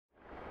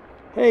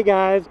Hey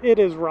guys, it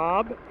is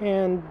Rob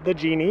and the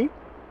Genie.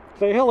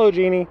 Say hello,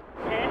 Genie.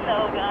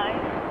 Hello,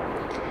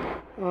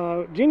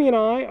 guys. Genie and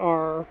I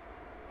are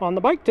on the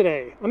bike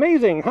today.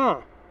 Amazing,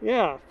 huh?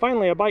 Yeah,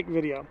 finally a bike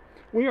video.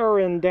 We are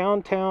in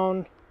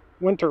downtown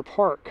Winter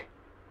Park,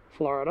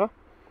 Florida.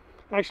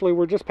 Actually,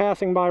 we're just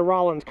passing by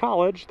Rollins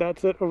College.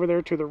 That's it over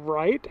there to the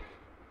right.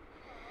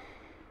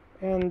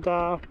 And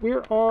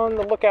we're on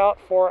the lookout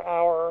for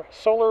our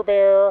Solar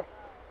Bear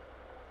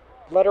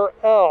letter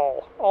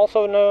L,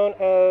 also known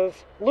as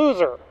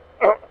loser.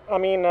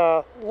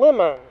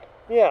 Lemon.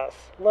 Yes,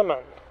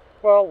 lemon.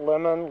 Well,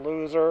 lemon,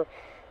 loser.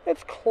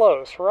 It's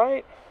close,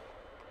 right?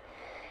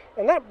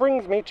 And that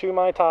brings me to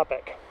my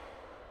topic.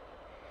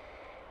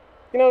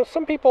 You know,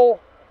 some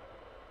people,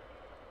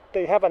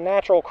 they have a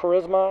natural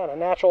charisma and a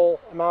natural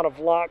amount of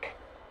luck.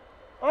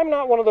 I'm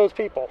not one of those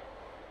people.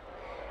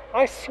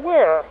 I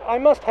swear I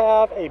must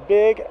have a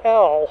big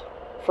L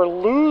for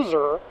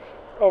loser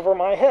over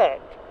my head.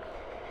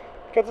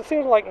 Because it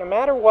seems like no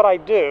matter what I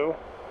do,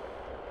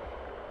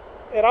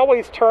 it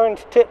always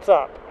turns tits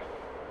up.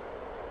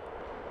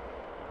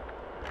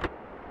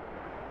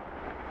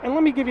 And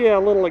let me give you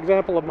a little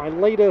example of my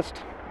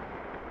latest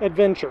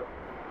adventure.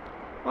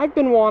 I've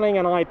been wanting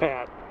an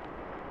iPad.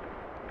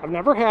 I've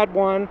never had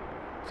one,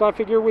 so I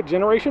figure with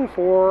Generation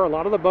 4, a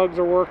lot of the bugs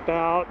are worked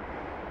out.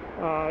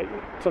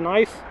 It's a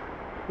nice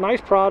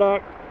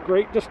product,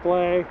 great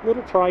display, a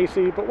little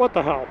pricey, but what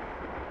the hell.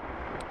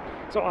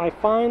 So I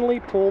finally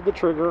pulled the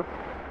trigger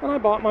and I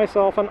bought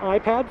myself an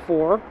iPad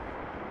 4.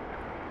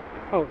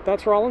 Oh,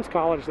 that's Rollins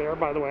College there,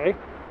 by the way.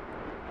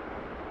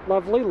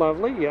 Lovely,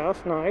 lovely, yes,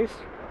 nice.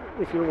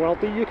 If you're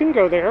wealthy, you can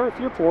go there. If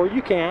you're poor,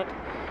 you can't.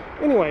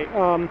 Anyway,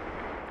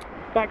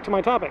 back to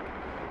my topic.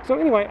 So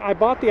anyway, I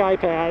bought the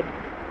iPad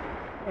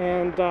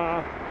and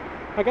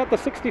I got the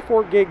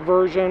 64 gig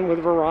version with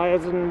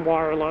Verizon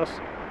Wireless.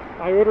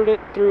 I ordered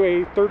it through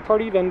a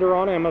third-party vendor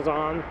on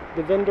Amazon.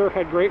 The vendor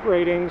had great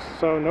ratings,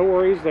 so no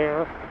worries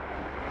there.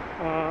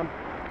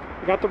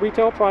 I got the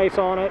retail price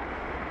on it,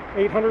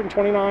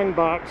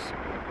 $829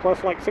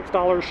 plus like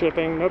 $6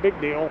 shipping, no big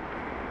deal.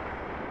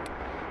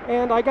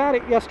 And I got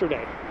it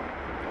yesterday.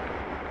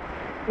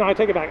 No, I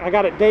take it back. I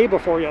got it day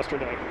before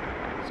yesterday.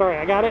 Sorry,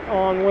 I got it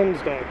on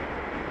Wednesday.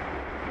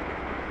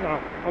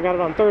 No, I got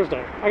it on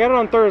Thursday. I got it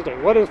on Thursday.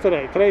 What is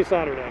today? Today's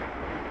Saturday.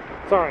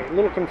 Sorry, a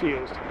little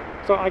confused.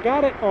 So I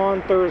got it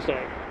on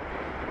Thursday,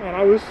 and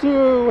I was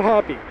so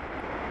happy.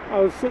 I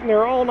was sitting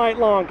there all night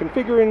long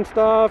configuring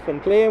stuff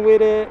and playing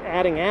with it,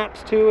 adding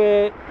apps to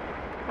it.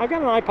 I've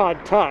got an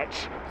iPod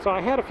Touch, so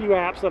I had a few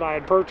apps that I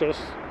had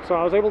purchased, so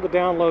I was able to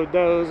download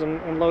those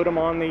and load them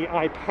on the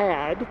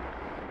iPad.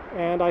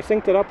 And I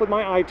synced it up with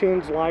my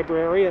iTunes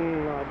library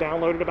and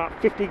downloaded about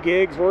 50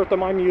 gigs worth of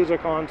my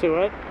music onto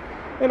it.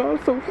 And I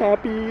was so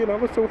happy, and I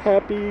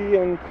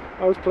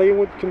was playing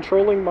with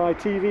controlling my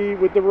TV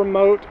with the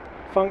remote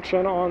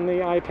function on the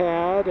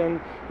iPad,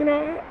 and you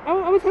know,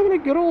 I was having a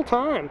good old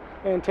time.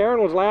 And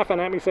Taryn was laughing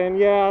at me saying,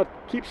 yeah,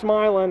 keep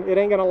smiling, it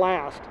ain't gonna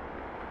last.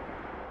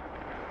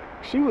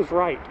 She was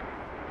right.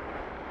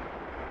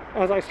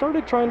 As I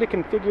started trying to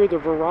configure the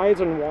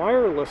Verizon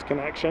wireless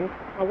connection,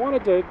 I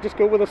wanted to just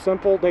go with a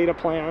simple data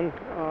plan,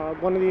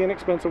 one of the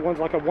inexpensive ones,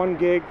 like a 1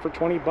 gig for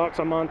 $20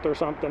 a month or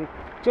something,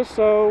 just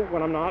so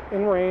when I'm not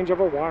in range of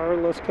a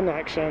wireless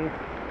connection,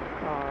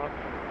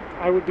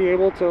 I would be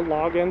able to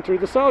log in through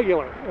the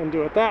cellular and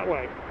do it that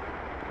way.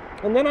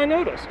 And then I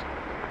noticed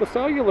the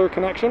cellular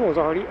connection was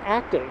already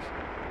active.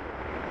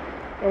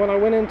 And when I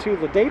went into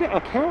the data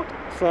account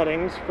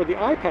settings for the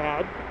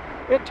iPad,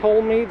 it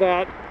told me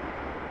that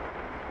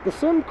the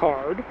SIM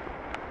card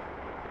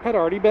had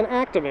already been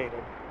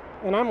activated.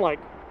 And I'm like,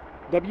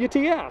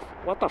 WTF?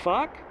 What the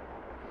fuck?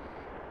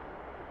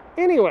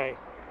 Anyway,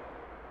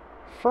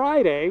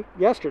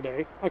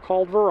 yesterday, I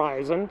called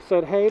Verizon,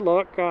 said, hey,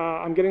 look,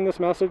 I'm getting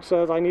this message,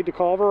 says I need to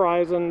call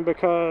Verizon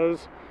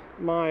because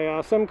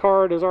my SIM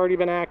card has already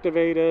been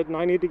activated and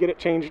I need to get it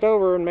changed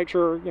over and make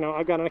sure, you know,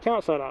 I've got an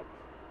account set up.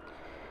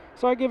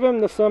 So I give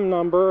him the SIM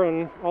number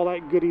and all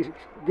that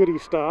goody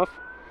stuff,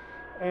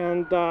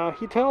 and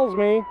he tells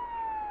me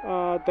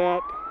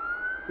that,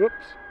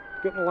 whoops,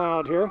 getting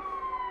loud here.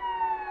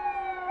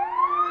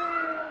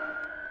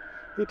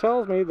 He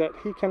tells me that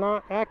he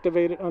cannot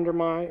activate it under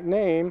my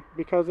name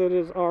because it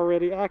is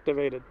already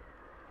activated.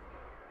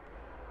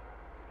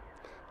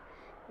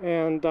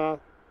 And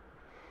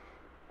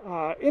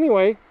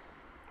anyway,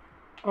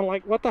 I'm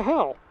like, what the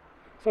hell?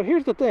 So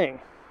here's the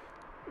thing.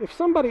 If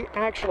somebody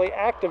actually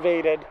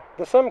activated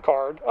the SIM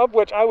card, of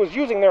which I was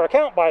using their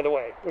account, by the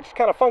way, which is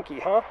kind of funky,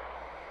 huh?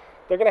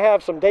 They're going to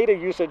have some data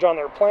usage on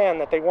their plan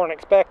that they weren't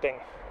expecting.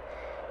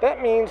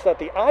 That means that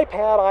the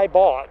iPad I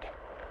bought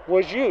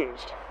was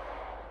used.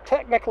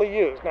 Technically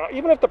used. Now,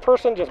 even if the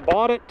person just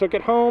bought it, took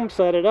it home,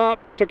 set it up,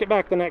 took it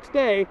back the next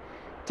day,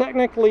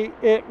 technically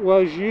it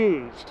was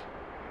used.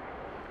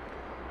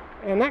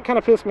 And that kind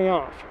of pissed me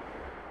off.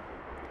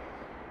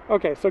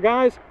 Okay, so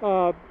guys,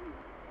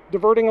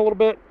 diverting a little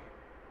bit,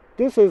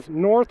 this is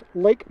North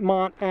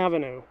Lakemont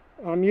Avenue.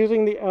 I'm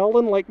using the L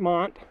in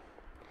Lakemont.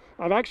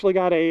 I've actually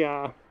got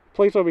a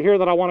place over here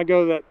that I want to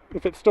go that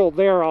if it's still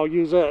there, I'll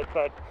use it.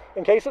 But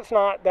in case it's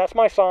not, that's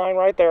my sign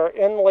right there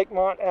in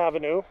Lakemont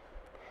Avenue.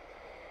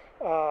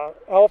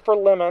 L for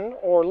lemon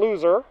or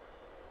loser,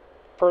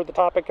 per the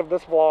topic of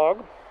this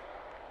vlog.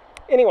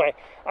 Anyway,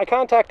 I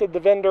contacted the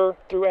vendor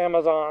through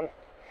Amazon,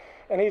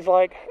 and he's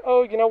like,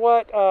 oh, you know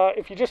what,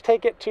 if you just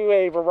take it to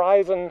a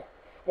Verizon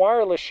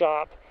wireless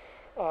shop,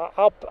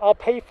 I'll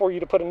pay for you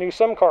to put a new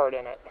SIM card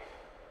in it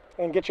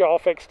and get you all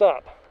fixed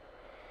up.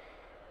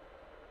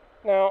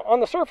 Now,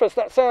 on the surface,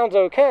 that sounds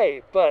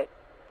okay, but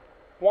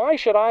why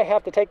should I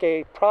have to take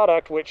a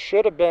product which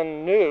should have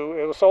been new?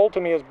 It was sold to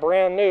me as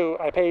brand new.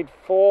 I paid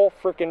full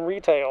freaking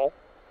retail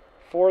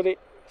for the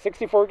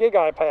 64 gig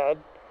iPad,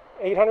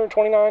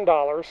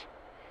 $829.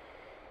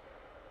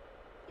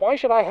 Why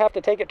should I have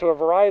to take it to a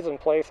Verizon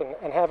place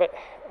and have it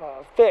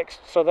fixed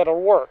so that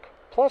it'll work?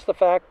 Plus the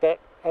fact that,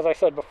 as I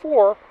said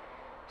before,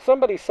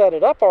 somebody set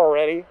it up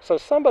already, so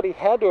somebody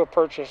had to have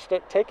purchased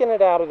it, taken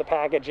it out of the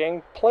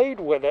packaging, played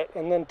with it,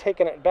 and then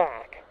taken it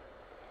back.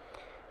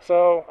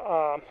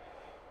 So,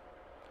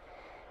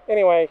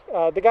 anyway,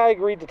 the guy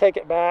agreed to take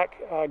it back,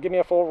 give me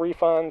a full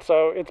refund,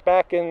 so it's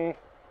back in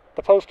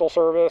the postal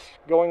service,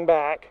 going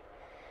back.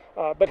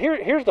 But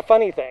here's the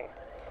funny thing.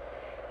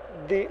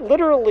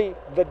 Literally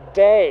the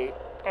day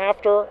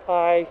after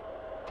I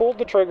pulled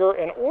the trigger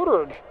and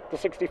ordered the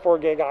 64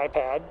 gig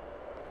iPad,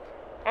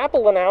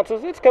 Apple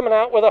announces it's coming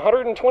out with a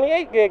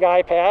 128 gig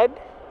iPad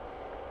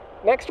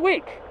next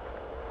week.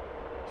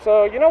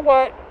 So you know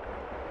what?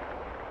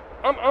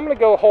 I'm going to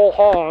go whole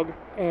hog,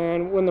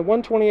 and when the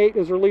 128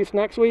 is released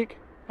next week,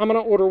 I'm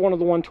going to order one of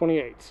the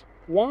 128s.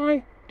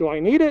 Why? Do I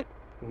need it?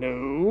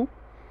 No.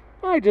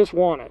 I just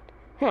want it.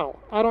 Hell,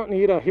 I don't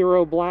need a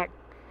Hero Black,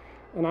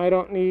 and I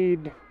don't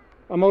need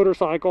a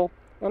motorcycle,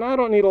 and I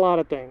don't need a lot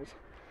of things.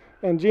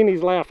 And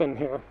Jeannie's laughing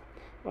here.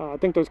 I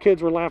think those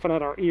kids were laughing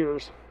at our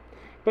ears.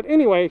 But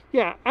anyway,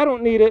 yeah, I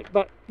don't need it,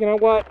 but you know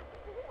what?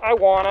 I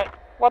want it.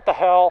 What the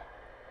hell?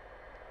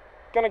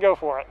 Gonna go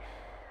for it.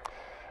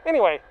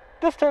 Anyway,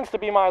 this tends to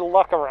be my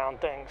luck around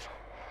things.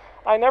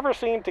 I never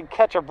seem to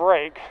catch a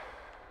break,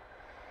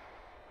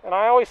 and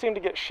I always seem to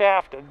get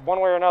shafted one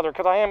way or another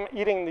because I am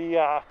eating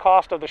the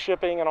cost of the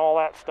shipping and all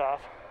that stuff.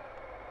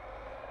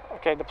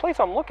 Okay, the place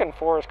I'm looking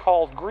for is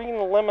called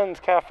Green Lemons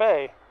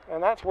Cafe,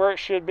 and that's where it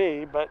should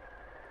be, but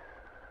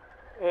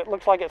it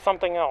looks like it's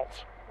something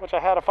else, which I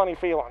had a funny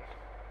feeling.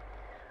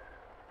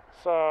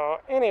 So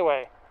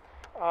anyway,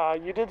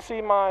 you did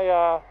see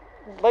my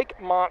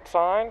Lakemont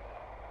sign.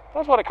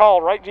 That's what it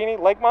called, right, Jeannie?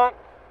 Lakemont? Lakemont,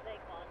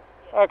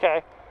 yeah.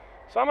 Okay,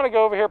 so I'm going to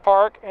go over here,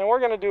 park, and we're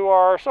going to do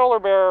our Solar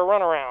Bear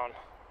runaround,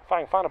 if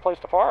I can find a place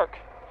to park.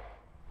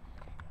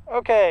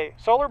 Okay,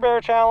 Solar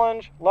Bear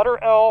Challenge,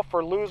 letter L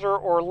for loser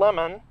or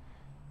lemon.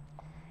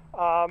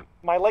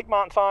 My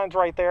Lakemont sign's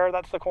right there.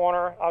 That's the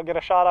corner. I'll get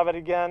a shot of it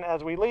again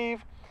as we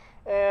leave.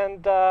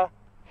 And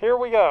here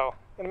we go,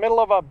 in the middle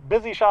of a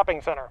busy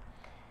shopping center.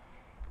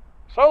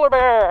 Solar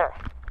Bear!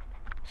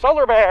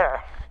 Solar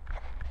Bear!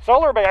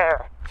 Solar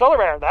Bear! Solar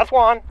Bear! That's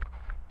one.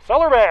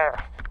 Solar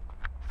Bear!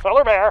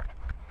 Solar Bear!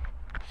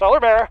 Solar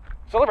Bear!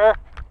 Solar Bear!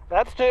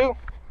 That's two.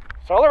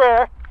 Solar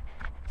Bear!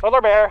 Solar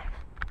Bear!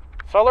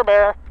 Solar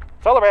Bear!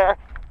 Solar Bear!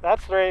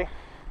 That's three.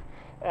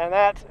 And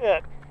that's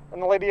it.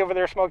 And the lady over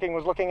there smoking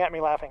was looking at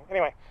me laughing.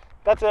 Anyway,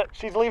 that's it.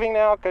 She's leaving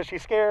now because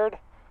she's scared.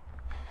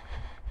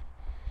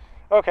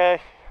 Okay.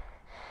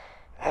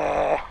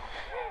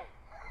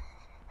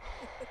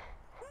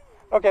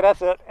 Okay,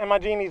 that's it. And my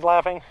Jeannie's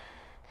laughing.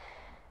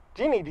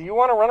 Jeannie, do you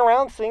want to run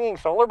around singing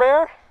Solar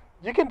Bear?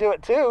 You can do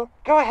it too.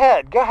 Go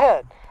ahead. Go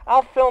ahead.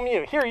 I'll film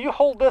you. Here, you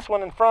hold this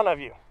one in front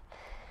of you.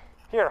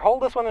 Here,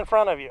 hold this one in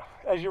front of you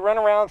as you run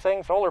around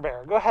saying Solar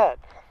Bear. Go ahead.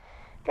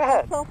 Go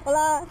ahead. Oso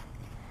polar.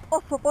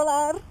 Oso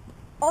polar.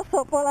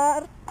 Oso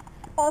polar.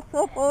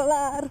 Oso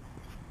polar.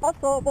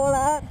 Oso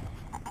polar.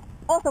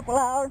 Oso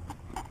polar.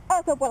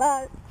 Oso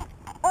polar.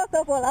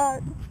 Oso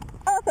polar.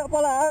 Oso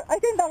polar. I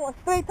think that was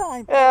 3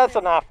 times. Yeah, that's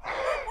enough.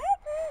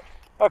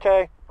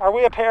 Okay, are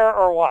we a pair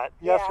or what?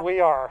 Yes, Yeah.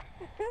 we are.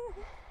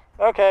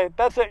 Okay,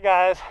 that's it,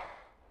 guys.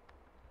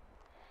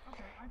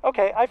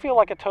 Okay, I feel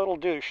like a total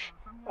douche.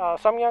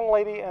 Some young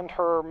lady and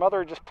her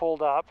mother just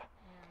pulled up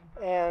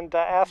and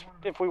asked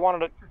if we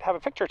wanted to have a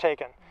picture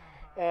taken.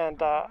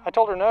 And I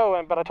told her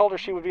no, but I told her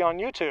she would be on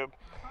YouTube.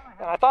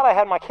 And I thought I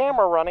had my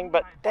camera running,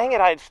 but dang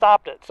it, I had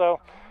stopped it. So,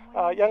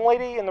 young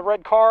lady in the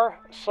red car,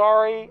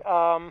 sorry,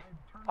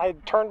 I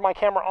turned my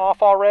camera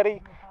off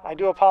already. I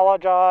do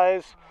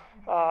apologize.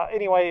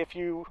 Anyway, if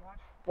you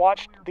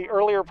watched the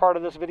earlier part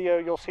of this video,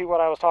 you'll see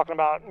what I was talking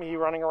about, me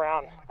running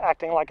around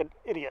acting like an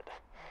idiot.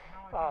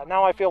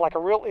 Now I feel like a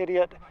real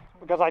idiot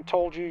because I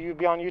told you you'd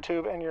be on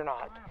YouTube and you're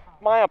not.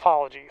 My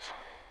apologies.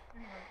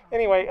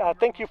 Anyway,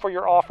 thank you for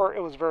your offer.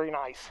 It was very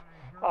nice.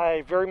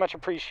 I very much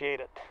appreciate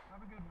it.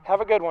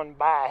 Have a good one.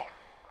 Bye.